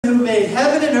who made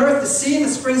heaven and earth, the sea, and the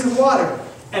springs of water.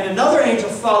 And another angel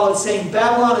followed, saying,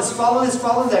 Babylon is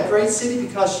fallen, that great city,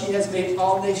 because she has made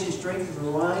all nations drink of the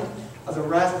wine of the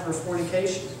wrath of her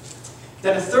fornication.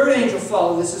 Then a third angel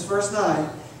followed, this is verse 9,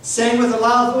 saying with a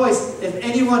loud voice, if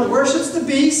anyone worships the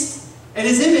beast and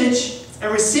his image,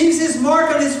 and receives his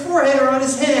mark on his forehead or on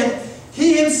his hand,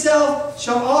 he himself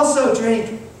shall also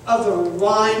drink of the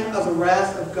wine of the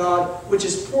wrath of God, which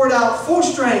is poured out full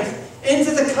strength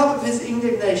into the cup of his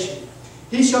indignation.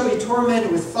 He shall be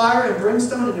tormented with fire and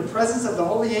brimstone in the presence of the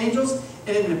holy angels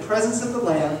and in the presence of the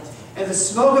Lamb. And the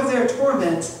smoke of their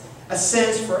torment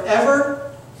ascends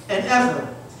forever and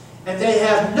ever. And they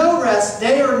have no rest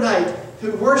day or night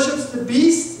who worships the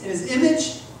beast in his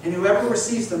image and whoever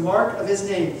receives the mark of his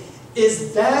name.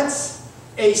 Is that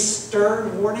a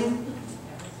stern warning?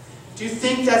 Do you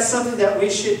think that's something that we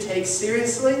should take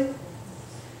seriously?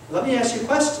 Let me ask you a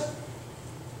question.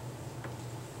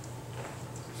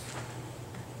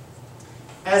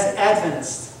 As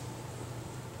Adventists,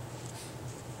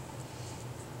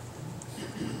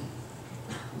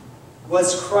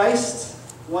 was Christ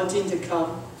wanting to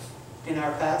come in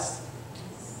our past?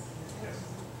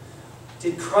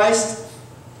 Did Christ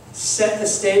set the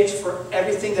stage for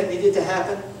everything that needed to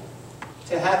happen?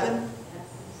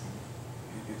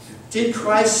 Did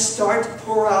Christ start to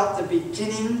pour out the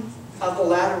beginning of the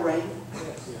latter rain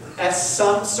at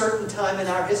some certain time in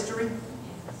our history?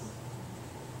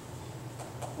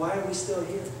 Why are we still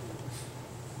here?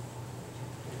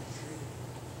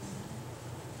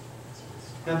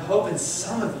 I'm hoping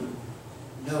some of you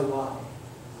know why.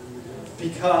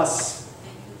 Because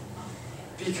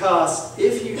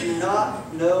if you do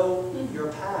not know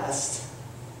your past,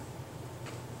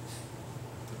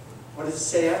 what does it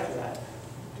say after that?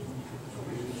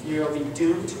 You'll be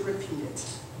doomed to repeat it.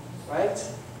 Right?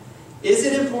 Is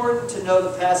it important to know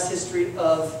the past history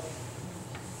of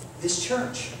this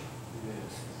church?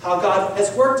 How God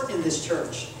has worked in this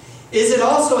church? Is it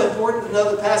also important to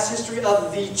know the past history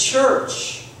of the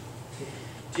church?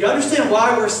 Do you understand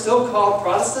why we're still called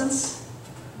Protestants?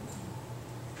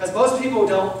 Because most people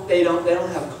don't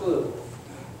have a clue.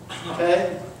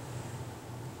 Okay?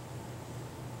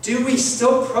 Do we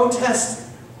still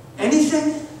protest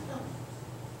anything?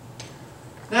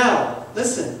 Now,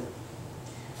 listen.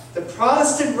 The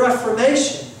Protestant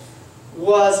Reformation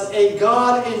was a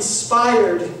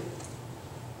God-inspired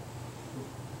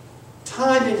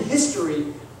time in history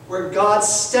where God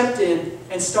stepped in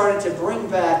and started to bring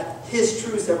back His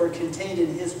truths that were contained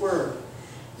in His Word.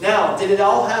 Now, did it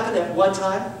all happen at one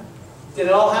time? Did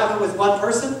it all happen with one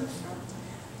person?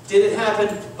 Did it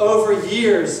happen over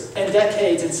years and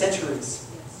decades and centuries?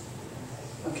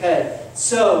 Okay,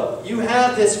 so you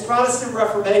have this Protestant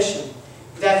Reformation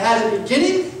that had a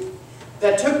beginning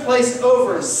that took place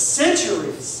over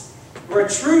centuries, where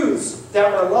truths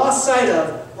that were lost sight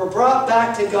of were brought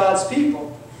back to God's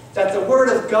people, that the Word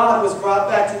of God was brought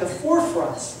back to the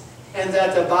forefront, and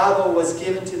that the Bible was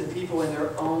given to the people in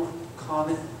their own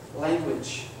common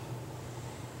language.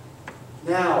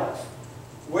 Now,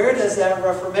 where does that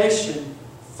Reformation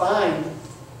find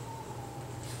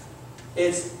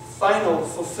its final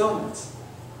fulfillment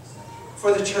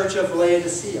for the church of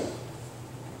Laodicea?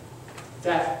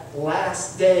 That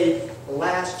last day,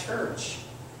 last church.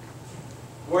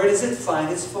 Where does it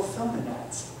find its fulfillment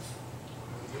at?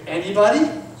 Anybody?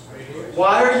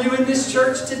 Why are you in this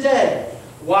church today?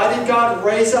 Why did God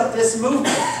raise up this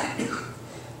movement?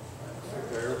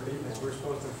 We're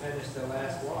supposed to finish the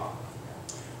last walk.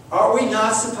 Are we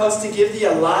not supposed to give the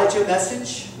Elijah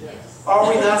message? Yes.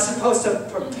 Are we not supposed to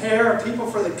prepare people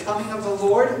for the coming of the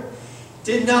Lord?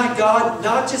 Did not God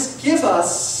not just give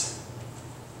us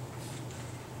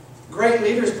great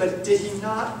leaders, but did He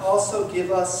not also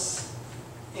give us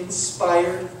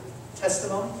inspired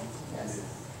testimony? Yes.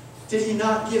 Did He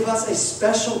not give us a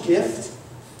special gift?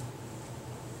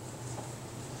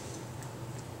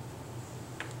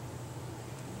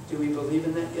 Do we believe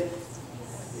in that gift?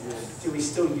 Yes. Do we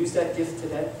still use that gift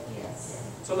today? Yes.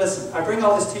 So listen, I bring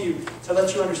all this to you to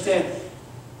let you understand.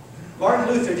 Martin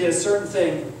Luther did a certain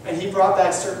thing, and he brought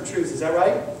back certain truths. Is that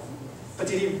right? But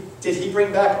did he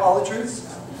bring back all the truths?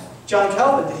 John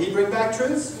Calvin, did he bring back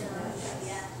truths?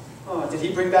 Oh, did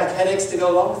he bring back headaches to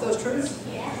go along with those truths?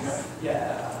 Yes.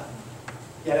 Yeah.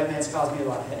 Yeah, that man's caused me a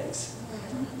lot of headaches.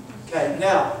 Okay,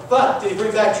 now, but did he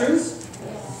bring back truths?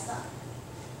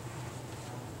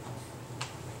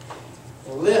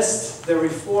 List the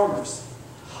reformers.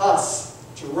 Huss,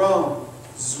 Jerome,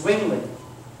 Zwingli.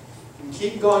 And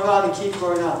keep going on and keep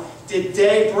going on. Did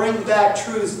they bring back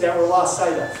truths that were lost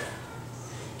sight of?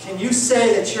 Can you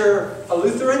say that you're a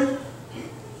Lutheran?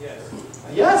 Yes.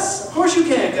 Yes, of course you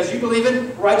can, because you believe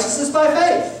in righteousness by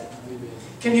faith.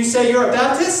 Can you say you're a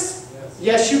Baptist?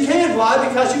 Yes, you can. Why?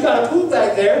 Because you got a pool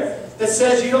back there that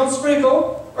says you don't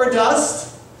sprinkle or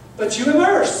dust, but you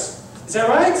immerse. Is that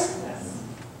right? Yes.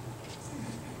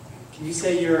 Can you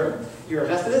say you're a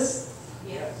Methodist?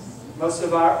 Yes. Most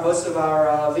of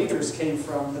our leaders came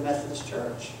from the Methodist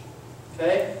Church.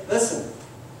 Okay? Listen.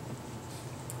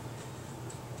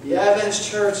 The Adventist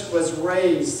Church was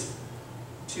raised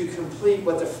to complete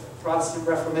what the Protestant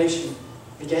Reformation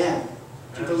began.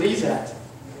 Do you believe that?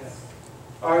 Yes.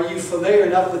 Are you familiar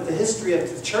enough with the history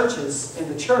of the churches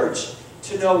and the church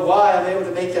to know why I'm able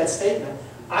to make that statement?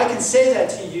 I can say that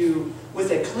to you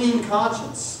with a clean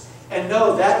conscience and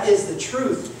know that is the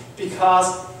truth,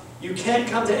 because you can't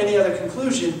come to any other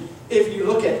conclusion if you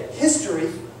look at history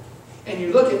and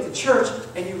you look at the church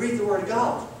and you read the Word of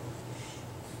God.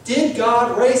 Did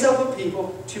God raise up a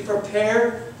people to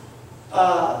prepare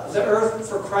the earth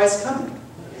for Christ's coming?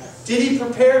 Yes. Did He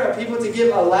prepare a people to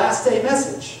give a last day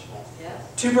message?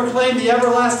 Yes. To proclaim the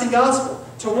everlasting gospel?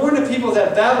 To warn the people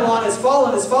that Babylon is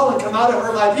fallen, come out of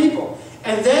her, my people.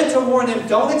 And then to warn them,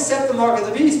 don't accept the mark of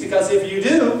the beast, because if you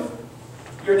do,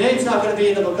 your name's not going to be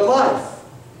in the book of life.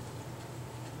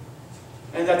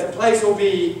 And that the plagues will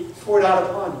be poured out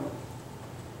upon you.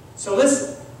 So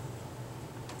listen.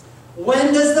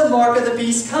 When does the mark of the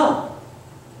beast come?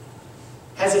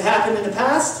 Has it happened in the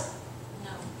past?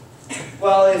 No.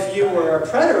 Well, if you were a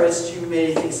preterist, you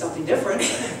may think something different.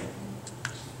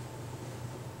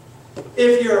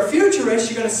 If you're a futurist,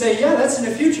 you're going to say, yeah, that's in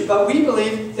the future. But we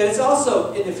believe that it's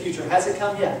also in the future. Has it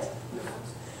come yet?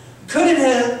 Could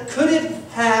it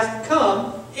have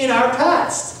come in our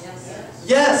past? Yes.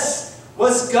 Yes.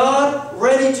 Was God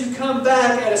ready to come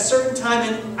back at a certain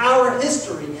time in our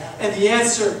history? And the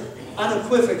answer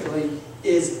unequivocally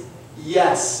is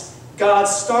yes. God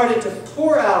started to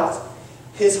pour out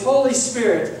His Holy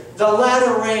Spirit, the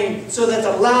latter rain, so that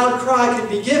the loud cry could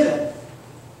be given.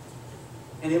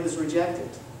 And it was rejected.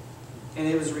 And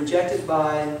it was rejected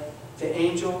by the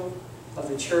angel of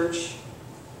the church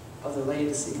of the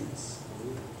Laodiceans.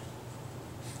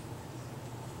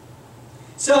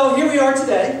 So here we are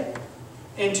today,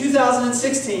 in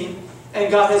 2016,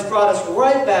 and God has brought us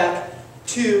right back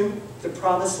to the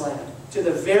promised land, to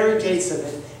the very gates of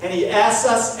it. And He asks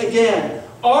us again,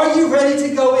 are you ready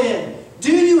to go in?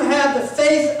 Do you have the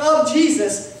faith of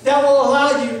Jesus that will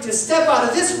allow you to step out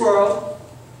of this world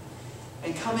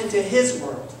and come into His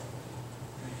world?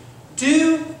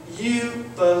 Do you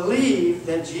believe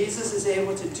that Jesus is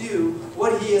able to do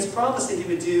what He has promised that He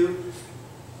would do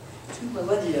 2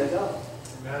 millennia ago?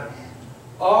 Amen.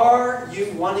 Are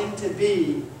you wanting to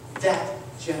be that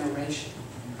generation?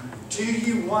 Do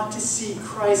you want to see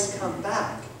Christ come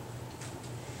back?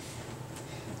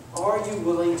 Are you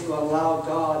willing to allow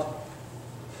God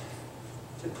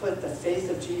to put the faith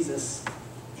of Jesus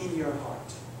in your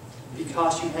heart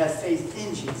because you have faith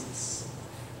in Jesus?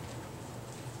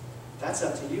 That's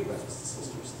up to you, brothers and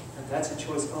sisters. And that's a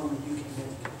choice only you can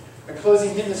make. Our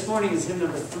closing hymn this morning is hymn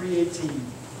number 318.